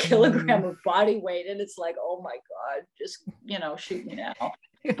protein per kilogram of body weight. And it's like, oh my God, just, you know, shoot me now.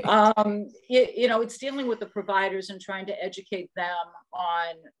 You know, it's dealing with the providers and trying to educate them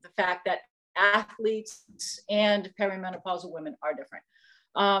on the fact that athletes and perimenopausal women are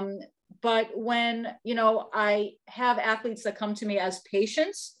different. But when, you know, I have athletes that come to me as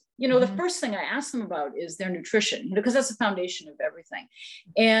patients, you know, the first thing I ask them about is their nutrition, you know, because that's the foundation of everything.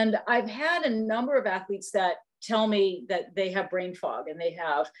 And I've had a number of athletes that tell me that they have brain fog and they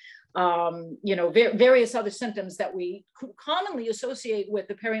have, you know, various other symptoms that we commonly associate with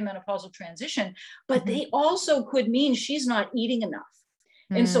the perimenopausal transition, but they also could mean she's not eating enough.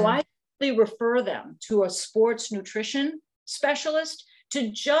 And so I refer them to a sports nutrition specialist to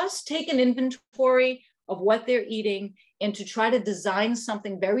just take an inventory of what they're eating and to try to design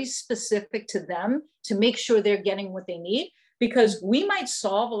something very specific to them to make sure they're getting what they need. Because we might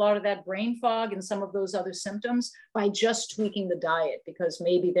solve a lot of that brain fog and some of those other symptoms by just tweaking the diet, because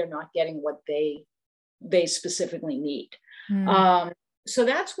maybe they're not getting what they specifically need. So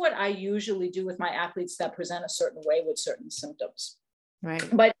that's what I usually do with my athletes that present a certain way with certain symptoms. Right.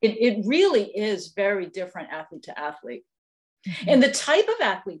 But it really is very different athlete to athlete. And the type of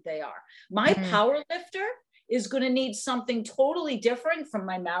athlete they are. My power lifter is going to need something totally different from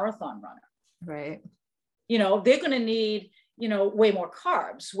my marathon runner. Right. You know, they're going to need, you know, way more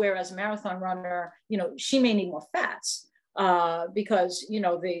carbs, whereas a marathon runner, you know, she may need more fats because, you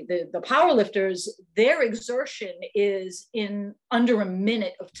know, the power lifters, their exertion is in under a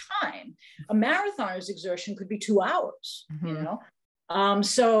minute of time. A marathoner's exertion could be 2 hours, you know?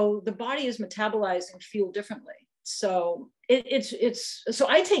 So the body is metabolizing fuel differently. So so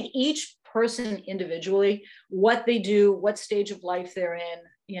I take each person individually, what they do, what stage of life they're in,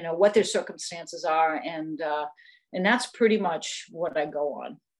 you know, what their circumstances are. And that's pretty much what I go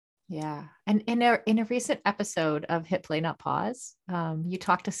on. Yeah. And in a recent episode of Hit Play Not Pause, you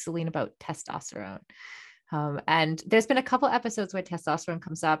talked to Celine about testosterone. And there's been a couple episodes where testosterone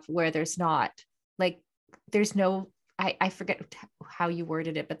comes up where there's no, I forget how you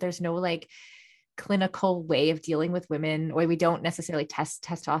worded it, but there's no like clinical way of dealing with women, or we don't necessarily test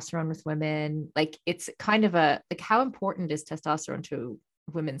testosterone with women. Like it's kind of like how important is testosterone to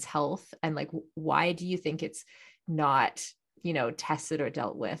women's health, and like why do you think it's not, you know, tested or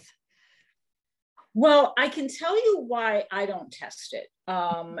dealt with? Well, I can tell you why I don't test it,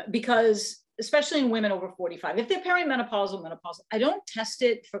 because especially in women over 45, if they're perimenopausal, menopausal, I don't test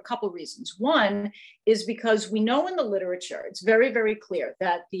it for a couple of reasons. One is because we know in the literature, it's very, very clear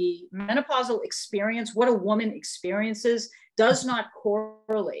that the menopausal experience, what a woman experiences, does not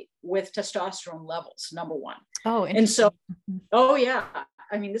correlate with testosterone levels, number one. Oh, and so, oh yeah,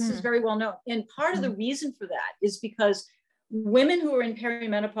 I mean, this is very well known. And part of the reason for that is because women who are in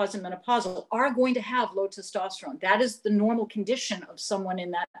perimenopause and menopausal are going to have low testosterone. That is the normal condition of someone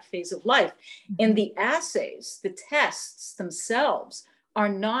in that phase of life. And the assays, the tests themselves are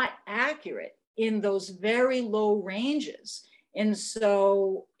not accurate in those very low ranges. And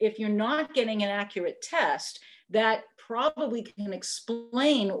so if you're not getting an accurate test, that probably can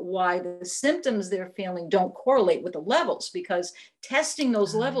explain why the symptoms they're feeling don't correlate with the levels, because testing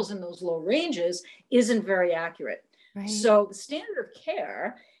those levels in those low ranges isn't very accurate. Right. So the standard of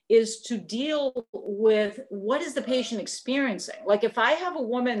care is to deal with what is the patient experiencing. Like if I have a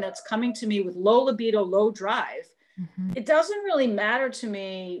woman that's coming to me with low libido, low drive, it doesn't really matter to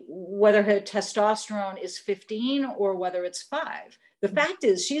me whether her testosterone is 15 or whether it's 5. The fact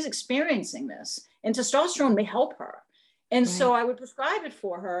is she's experiencing this, and testosterone may help her. And so I would prescribe it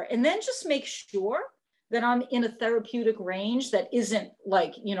for her, and then just make sure that I'm in a therapeutic range that isn't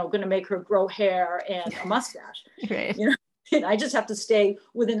like, going to make her grow hair and a mustache. And I just have to stay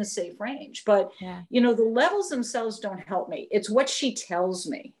within a safe range. But, the levels themselves don't help me. It's what she tells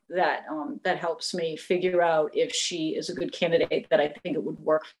me that helps me figure out if she is a good candidate, that I think it would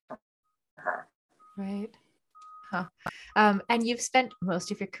work for her. Right. Huh. And you've spent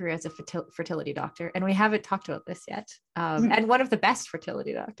most of your career as a fertility doctor, and we haven't talked about this yet. And one of the best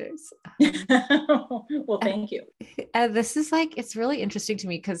fertility doctors. Well, thank you. And this is it's really interesting to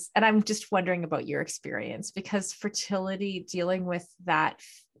me and I'm just wondering about your experience, because fertility, dealing with that,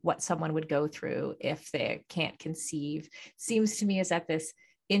 what someone would go through if they can't conceive, seems to me is at this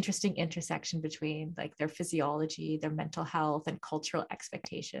interesting intersection between their physiology, their mental health, and cultural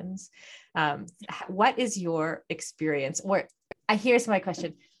expectations. What is your experience? Or here's my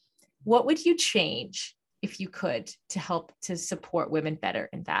question. What would you change if you could to help to support women better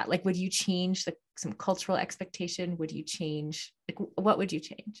in that? Would you change some cultural expectation? Would you change, what would you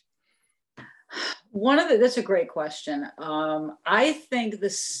change? That's a great question. I think the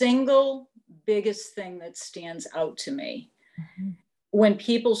single biggest thing that stands out to me when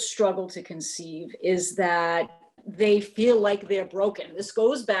people struggle to conceive is that they feel like they're broken. This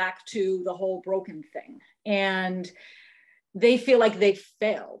goes back to the whole broken thing. And they feel like they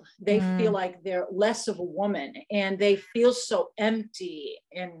failed. They feel like they're less of a woman, and they feel so empty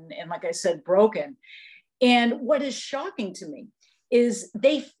and like I said, broken. And what is shocking to me is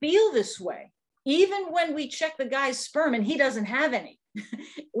they feel this way even when we check the guy's sperm and he doesn't have any,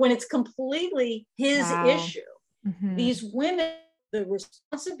 when it's completely his issue. These women, the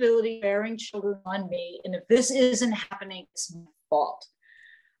responsibility of bearing children on me, and if this isn't happening, it's my fault.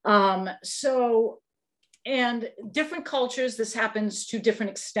 And different cultures, this happens to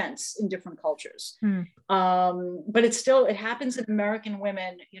different extents in different cultures. But it happens in American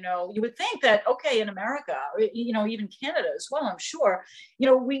women. You would think that, okay, in America, or, even Canada as well, I'm sure,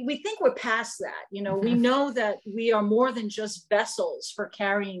 we think we're past that. We know that we are more than just vessels for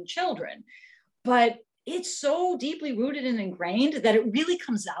carrying children, but it's so deeply rooted and ingrained that it really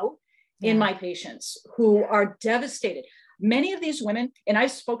comes out in my patients who are devastated. Many of these women, and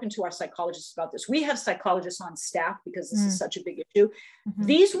I've spoken to our psychologists about this. We have psychologists on staff because this is such a big issue.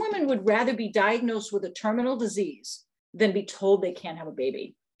 These women would rather be diagnosed with a terminal disease than be told they can't have a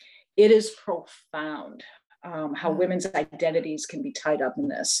baby. It is profound how women's identities can be tied up in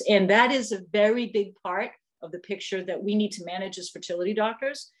this. And that is a very big part of the picture that we need to manage as fertility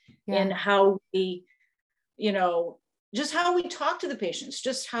doctors, and how we, just how we talk to the patients,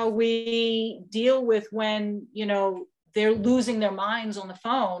 just how we deal with when, they're losing their minds on the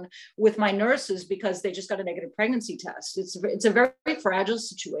phone with my nurses because they just got a negative pregnancy test. It's a very fragile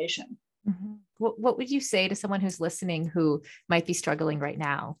situation. What would you say to someone who's listening who might be struggling right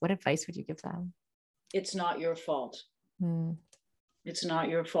now? What advice would you give them? It's not your fault. It's not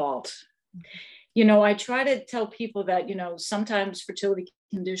your fault. I try to tell people that, sometimes fertility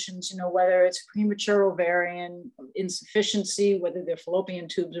conditions, whether it's premature ovarian insufficiency, whether their fallopian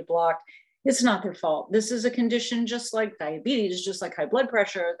tubes are blocked, it's not their fault. This is a condition just like diabetes, just like high blood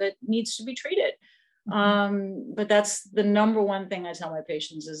pressure, that needs to be treated. But that's the number one thing I tell my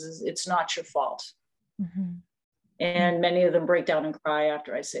patients is it's not your fault. And many of them break down and cry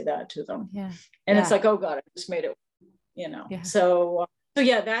after I say that to them. And it's like, oh God, I just made it, So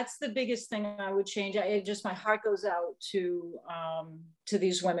that's the biggest thing I would change. My heart goes out to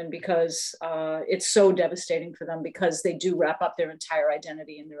these women because it's so devastating for them, because they do wrap up their entire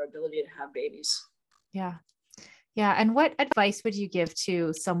identity in their ability to have babies. Yeah. And what advice would you give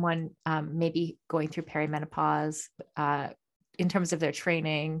to someone maybe going through perimenopause in terms of their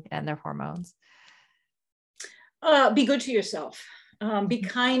training and their hormones? Be good to yourself. Be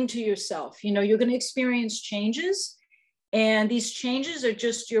kind to yourself. You're going to experience changes. And these changes are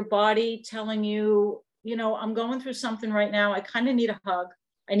just your body telling you, I'm going through something right now. I kind of need a hug.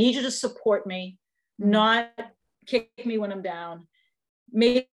 I need you to support me, not kick me when I'm down.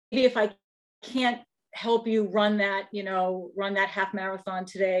 Maybe if I can't help you run that half marathon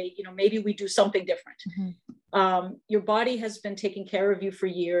today, maybe we do something different. Your body has been taking care of you for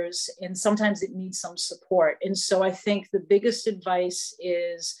years, and sometimes it needs some support. And so I think the biggest advice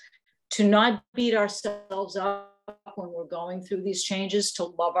is to not beat ourselves up up when we're going through these changes, to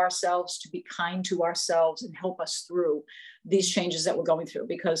love ourselves, to be kind to ourselves and help us through these changes that we're going through,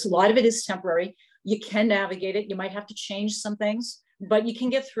 because a lot of it is temporary. You can navigate it. You might have to change some things, but you can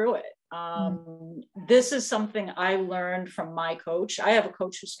get through it. This is something I learned from my coach. I have a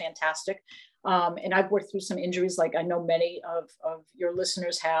coach who's fantastic. And I've worked through some injuries, like I know many of your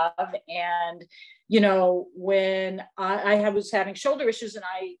listeners have. And, you know, when I was having shoulder issues and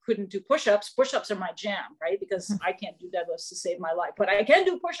I couldn't do push-ups are my jam, right? Because I can't do deadlifts to save my life, but I can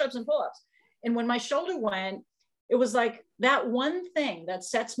do push-ups and pull-ups. And when my shoulder went, it was like that one thing that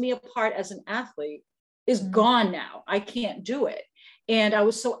sets me apart as an athlete is gone now. I can't do it. And I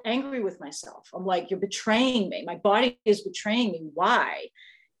was so angry with myself. I'm like, you're betraying me. My body is betraying me. Why?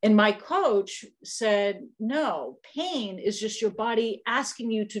 And my coach said, no, pain is just your body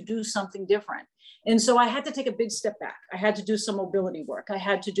asking you to do something different. And so I had to take a big step back. I had to do some mobility work. I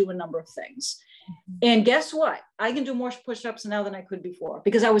had to do a number of things. And guess what? I can do more push-ups now than I could before,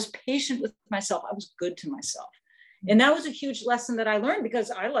 because I was patient with myself. I was good to myself. And that was a huge lesson that I learned,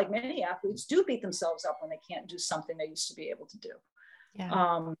 because I, like many athletes, do beat themselves up when they can't do something they used to be able to do.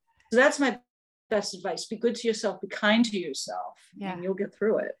 Yeah. So that's my best advice. Be good to yourself, be kind to yourself, and you'll get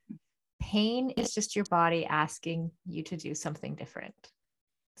through it. Pain is just your body asking you to do something different.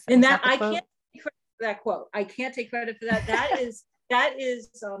 So and that I can't take credit for that quote. I can't take credit for that. That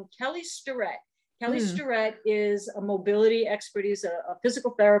is Kelly Starrett. Kelly Starrett is a mobility expert. He's a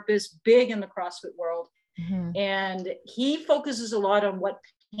physical therapist, big in the CrossFit world. And he focuses a lot on what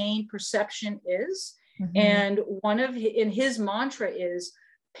pain perception is. And his mantra is,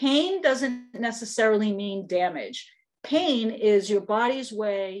 pain doesn't necessarily mean damage. Pain is your body's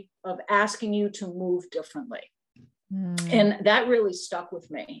way of asking you to move differently. And that really stuck with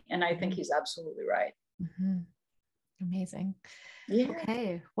me. And I think he's absolutely right. Amazing. Yeah.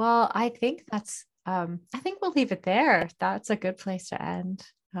 Okay. Well, I think we'll leave it there. That's a good place to end.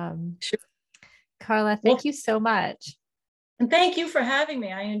 Sure. Carla, thank you so much. And thank you for having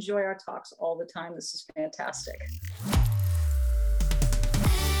me. I enjoy our talks all the time. This is fantastic.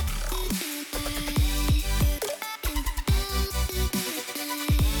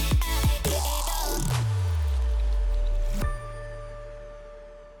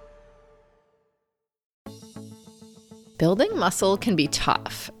 Building muscle can be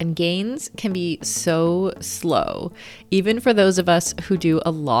tough, and gains can be so slow, even for those of us who do a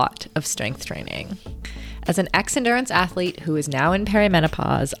lot of strength training. As an ex-endurance athlete who is now in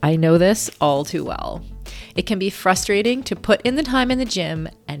perimenopause, I know this all too well. It can be frustrating to put in the time in the gym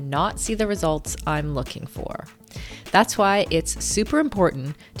and not see the results I'm looking for. That's why it's super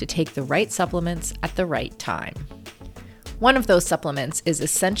important to take the right supplements at the right time. One of those supplements is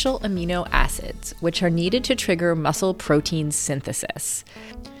essential amino acids, which are needed to trigger muscle protein synthesis.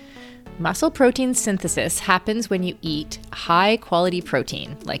 Muscle protein synthesis happens when you eat high-quality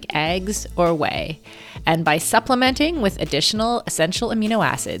protein, like eggs or whey. And by supplementing with additional essential amino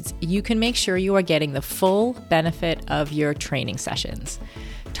acids, you can make sure you are getting the full benefit of your training sessions.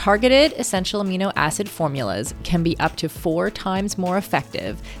 Targeted essential amino acid formulas can be up to 4 times more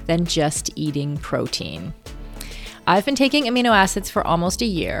effective than just eating protein. I've been taking amino acids for almost a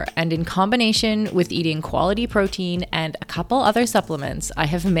year, and in combination with eating quality protein and a couple other supplements, I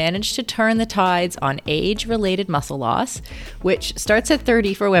have managed to turn the tides on age-related muscle loss, which starts at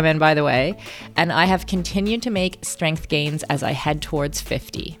 30 for women, by the way, and I have continued to make strength gains as I head towards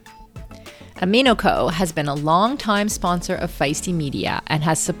 50. AminoCo has been a long-time sponsor of Feisty Media and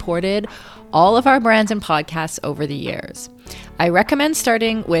has supported all of our brands and podcasts over the years. I recommend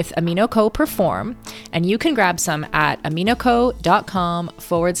starting with AminoCo Perform, and you can grab some at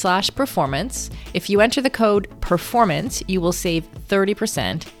aminoco.com/performance. If you enter the code PERFORMANCE, you will save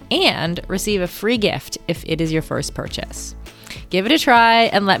 30% and receive a free gift if it is your first purchase. Give it a try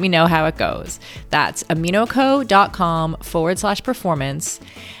and let me know how it goes. That's aminoco.com/performance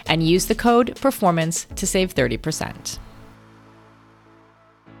and use the code PERFORMANCE to save 30%.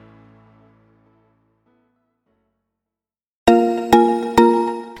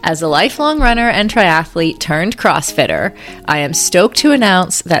 As a lifelong runner and triathlete turned CrossFitter, I am stoked to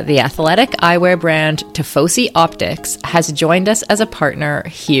announce that the athletic eyewear brand Tifosi Optics has joined us as a partner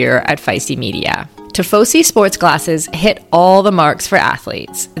here at Feisty Media. Tifosi sports glasses hit all the marks for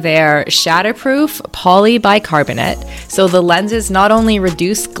athletes. They're shatterproof polybicarbonate, so the lenses not only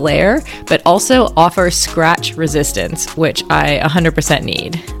reduce glare, but also offer scratch resistance, which I 100%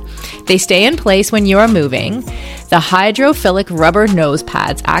 need. They stay in place when you are moving. The hydrophilic rubber nose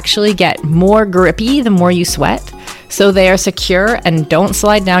pads actually get more grippy the more you sweat, so they are secure and don't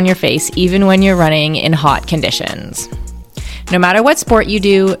slide down your face even when you're running in hot conditions. No matter what sport you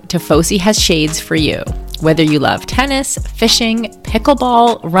do, Tifosi has shades for you. Whether you love tennis, fishing,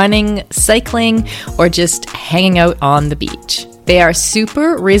 pickleball, running, cycling, or just hanging out on the beach. They are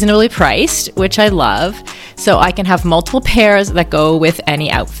super reasonably priced, which I love, so I can have multiple pairs that go with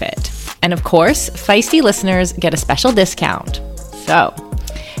any outfit. And of course, Feisty listeners get a special discount. So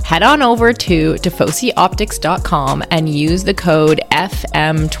head on over to TifosiOptics.com and use the code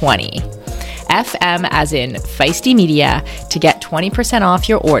FM20. FM as in Feisty Media to get 20% off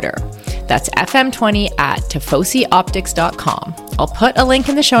your order. That's FM20 at TifosiOptics.com. I'll put a link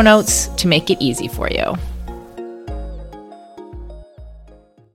in the show notes to make it easy for you.